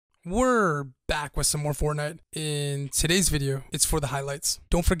We're back with some more Fortnite. In today's video, it's for the highlights.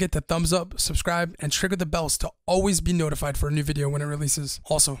 Don't forget to thumbs up, subscribe, and trigger the bells to always be notified for a new video when it releases.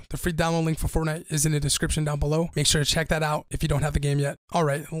 Also, the free download link for Fortnite is in the description down below. Make sure to check that out if you don't have the game yet. All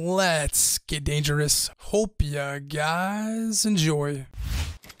right, let's get dangerous. Hope ya guys enjoy.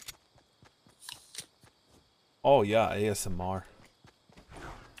 Oh yeah, ASMR.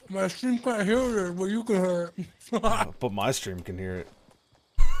 My stream can't hear it, but you can hear it. But my stream can hear it.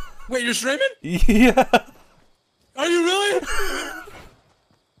 Wait, you're streaming? Yeah. Are you really?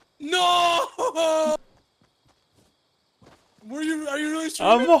 No! Are you really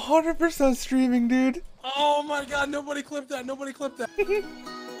streaming? I'm 100% streaming, dude. Oh my god, nobody clipped that. Nobody clipped that.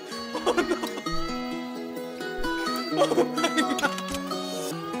 Oh no. Oh my god.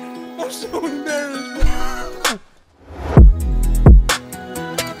 I'm so embarrassed, bro.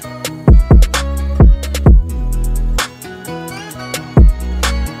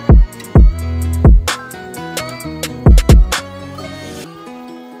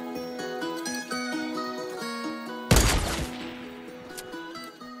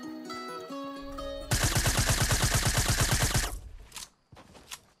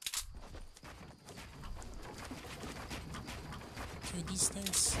 Dude, these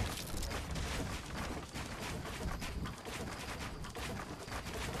things.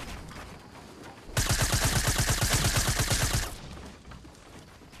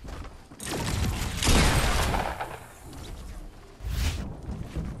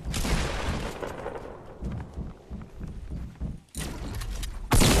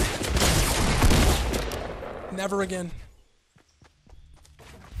 Never again.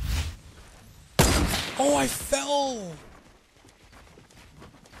 Oh, I fell!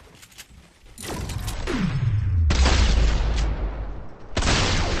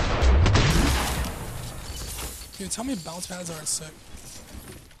 Dude, tell me bounce pads aren't sick.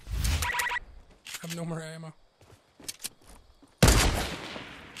 I have no more ammo.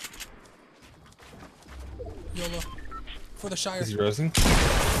 YOLO. For the Shire. Is he resing?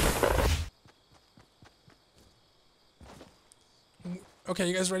 Okay,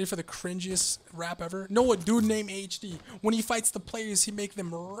 you guys ready for the cringiest rap ever? Know a dude named HD. When he fights the players, he make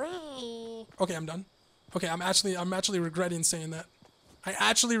them roll. Okay, I'm done. Okay, I'm actually regretting saying that. I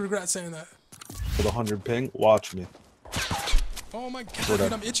actually regret saying that. With 100 ping, watch me. Oh my god,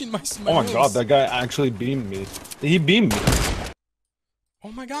 dude, I'm itching my Oh my nose. god, that guy actually beamed me. He beamed me.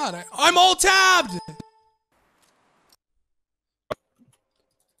 Oh my god, I'm all tabbed!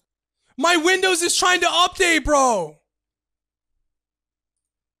 My Windows is trying to update, bro!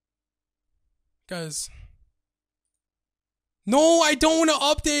 Guys. No, I don't want to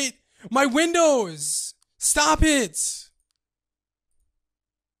update my Windows! Stop it!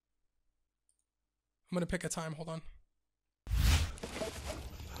 I'm gonna pick a time, hold on.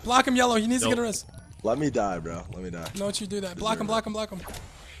 Block him, yellow, he needs to get a res. Let me die, bro. Let me die. Don't you do that. Block him, block him, block him.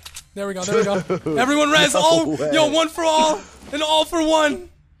 There we go, there we go. Everyone res, oh, yo, one for all, and all for one.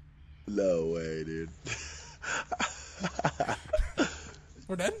 No way, dude.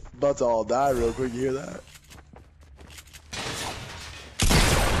 We're dead? About to all die real quick, you hear that?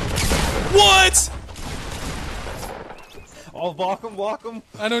 What? Oh, block him.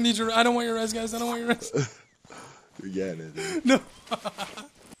 I don't need your, I don't want your res, guys, I don't want your res. You're getting it, dude. No.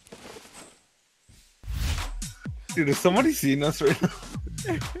 Dude, is somebody seeing us right now?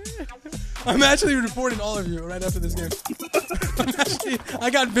 I'm actually reporting all of you right after this game. I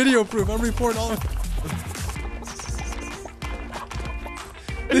got video proof, I'm reporting all of you.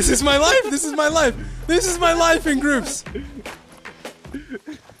 This is my life, this is my life. This is my life in groups.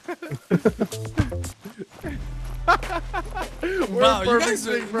 Wow, you guys,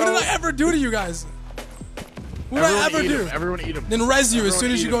 what did I ever do to you guys? What did I ever do? Everyone eat him. Then res you as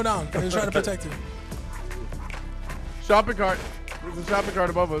soon as you go down. They're trying to protect you. Shopping cart. There's a shopping cart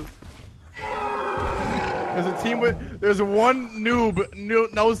above us. There's a team with. There's one noob,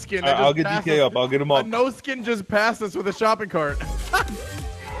 no skin. That I'll just get passed DK us. up. I'll get him A up. no skin just passed us with a shopping cart.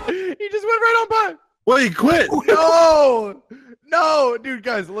 He just went right on by. Wait, he quit. No, no, dude,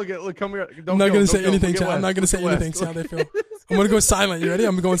 guys, look, come here. I'm not gonna say anything, chat. I'm not gonna say anything. See how they feel. I'm gonna go silent. You ready?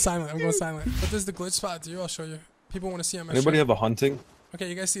 I'm going silent. I'm going silent. But this is the glitch spot, dude. I'll show you. People want to see him. Anybody have a hunting? Okay,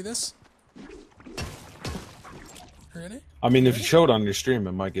 you guys see this? Ready? I mean, if you show it on your stream,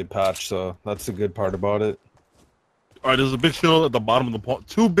 it might get patched, so that's the good part about it. Alright, there's a big shield at the bottom of the pawn.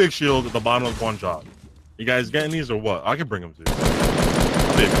 Two big shields at the bottom of the pawn shop. You guys getting these or what? I can bring them to you.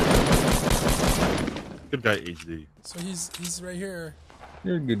 Good guy HD. So he's right here.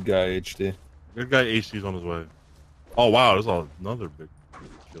 You're a good guy, HD. Good guy HD's on his way. Oh wow, there's another big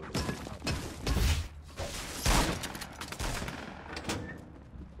shield.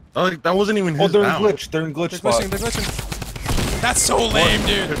 Like, that wasn't even his Oh, they're in down. glitch. They're in glitch They're spot. glitching. They're glitching. That's so lame,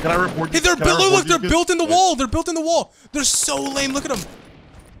 dude. Can I report Hey, these? they're Can I report look, they're these kids? built in the wall. They're built in the wall. They're so lame. Look at them.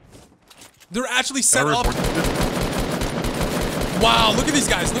 They're actually set Can I up. report these kids? Wow, look at these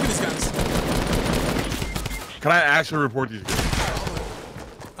guys. Look at these guys. Can I actually report these kids?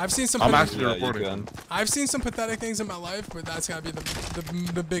 I've seen some. I'm pathetic- actually Yeah, you reporting. can. I've seen some pathetic things in my life, but that's gotta be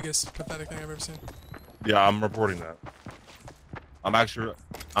the biggest pathetic thing I've ever seen. Yeah, I'm reporting that. I'm actually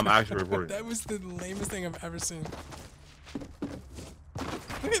reporting. That was the lamest thing I've ever seen.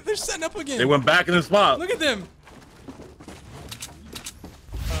 Look at, they're setting up again. They went back in the spot. Look at them.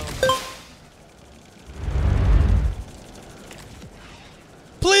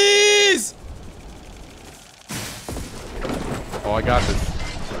 Please. Oh, I got this.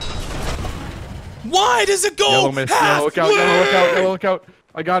 Why does it go Yellow miss. half Yellow look out. Yellow look out. way? Yellow look out.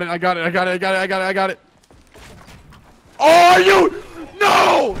 I got it. I got it. I got it. I got it. I got it. I got it. Oh, you!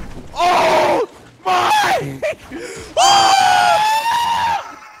 No! Oh my!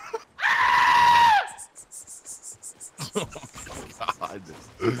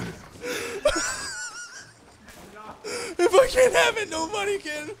 If I can't have it, nobody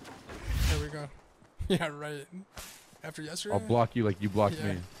can. There we go. Yeah, right. After yesterday. I'll block you like you blocked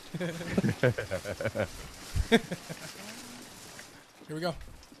Yeah. me. Here we go.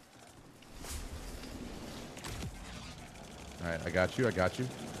 All right, I got you. I got you.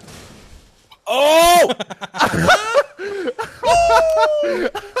 Oh!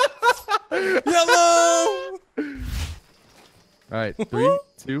 Yellow. All right, 3,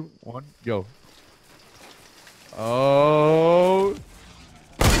 2, 1, go. Oh!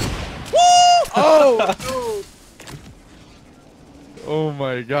 Oh! No. Oh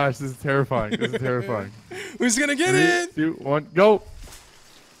my gosh, this is terrifying. This is terrifying. Who's gonna get 3, it? 2, 1, go!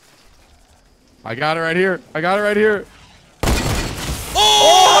 I got it right here. I got it right here.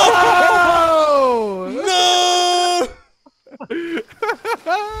 Oh! No!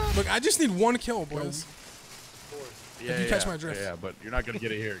 Look, I just need one kill, boys. Yeah, you catch my drift. Yeah, but you're not gonna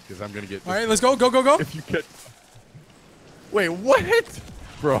get it here because I'm gonna get. All right, let's go, go, go, go. If you catch. Wait, what?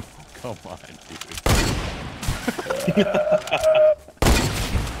 Bro, come on, dude.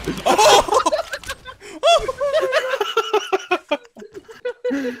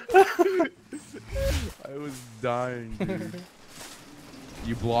 I was dying, dude.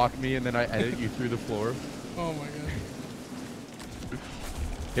 You block me and then I edit you through the floor. Oh my god.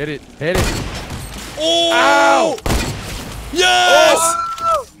 Hit it, hit it. Oh! Yes!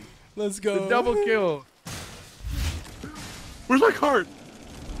 Let's go. The double kill. Where's my card?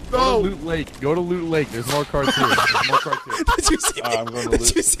 Go to Loot Lake. Go to Loot Lake. There's more cards here. There's more cards here. Did you see me? I'm going to Did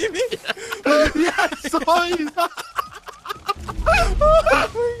lose. you see me? Yeah, I saw you. Oh my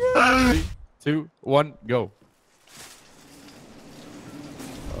god. 3, 2, 1, go.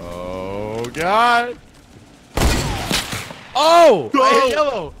 Oh god. Oh! Go. I hit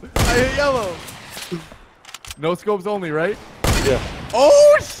yellow. I hit yellow. No scopes only, right? Yeah.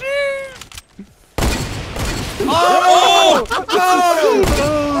 Oh shit! Oh! Oh!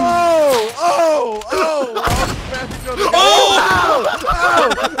 Oh! Oh!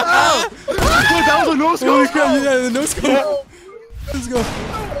 Oh! Wait, that was a no Holy scope. crap, yeah, the no scope. Let's go.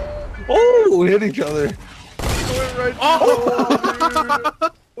 Oh, we hit each other.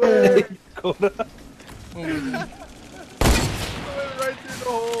 Hey, Dakota. Oh my god. Right through the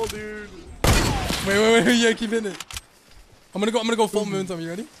hole, dude. Wait, yeah, keep hitting it. I'm gonna go full moon. You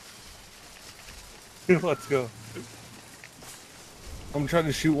ready? Let's go. I'm trying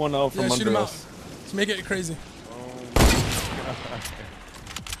to shoot one out from Yeah, shoot under him out. us. Let's make it crazy.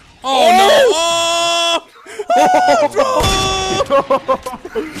 Oh no!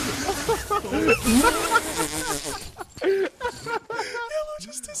 Yellow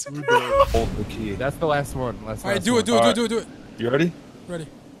just disappeared. Hold the key. That's the last one. All right, do it. You ready? Ready?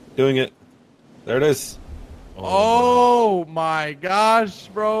 Doing it. There it is. Oh my gosh,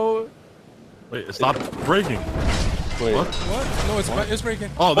 bro. Wait, it stopped breaking. Wait. What? What? No, it's breaking.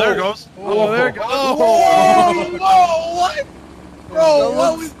 Oh, there it goes. Oh, there it goes. Whoa, what? Bro,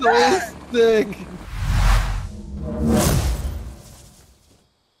 what was that thing?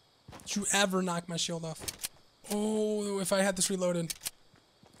 Did you ever knock my shield off? Oh, if I had this reloaded.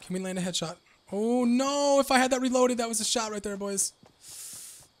 Can we land a headshot? Oh no, if I had that reloaded, that was a shot right there, boys.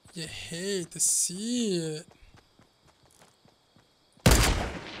 You hate to see it.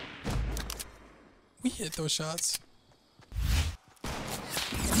 We hit those shots.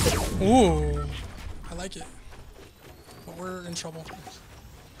 Ooh, I like it. But we're in trouble.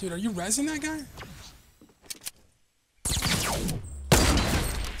 Dude, are you rezzing that guy?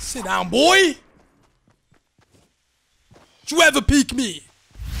 Sit down, boy! Did you ever peek me?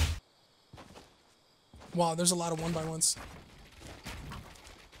 Wow, there's a lot of 1x1s.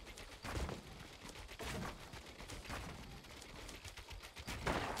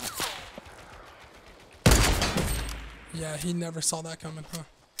 Yeah, he never saw that coming, huh?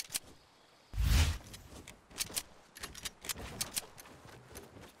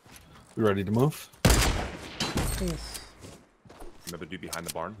 You ready to move? Oof. Another dude behind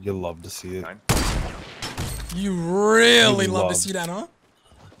the barn. You'll love to see it. You really You love to love. see that, huh?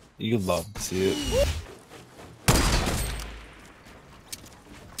 You love to see it.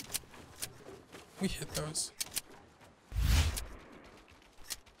 We hit those.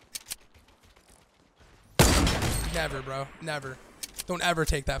 Never, bro. Never. Don't ever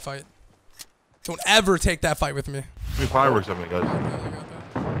take that fight. Don't ever take that fight with me. Give me fireworks at me, guys. Yeah, you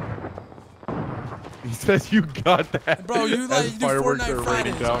got He says you got that. that. Bro, you As like you do fireworks Fortnite are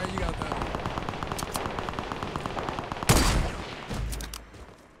Fridays, raining down. right? You got that.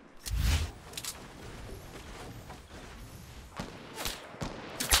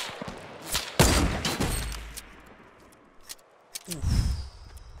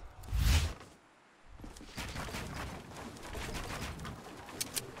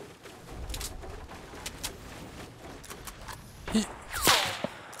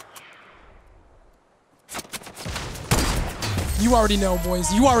 You already know,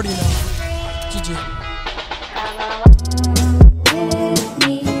 boys. You already know. GG.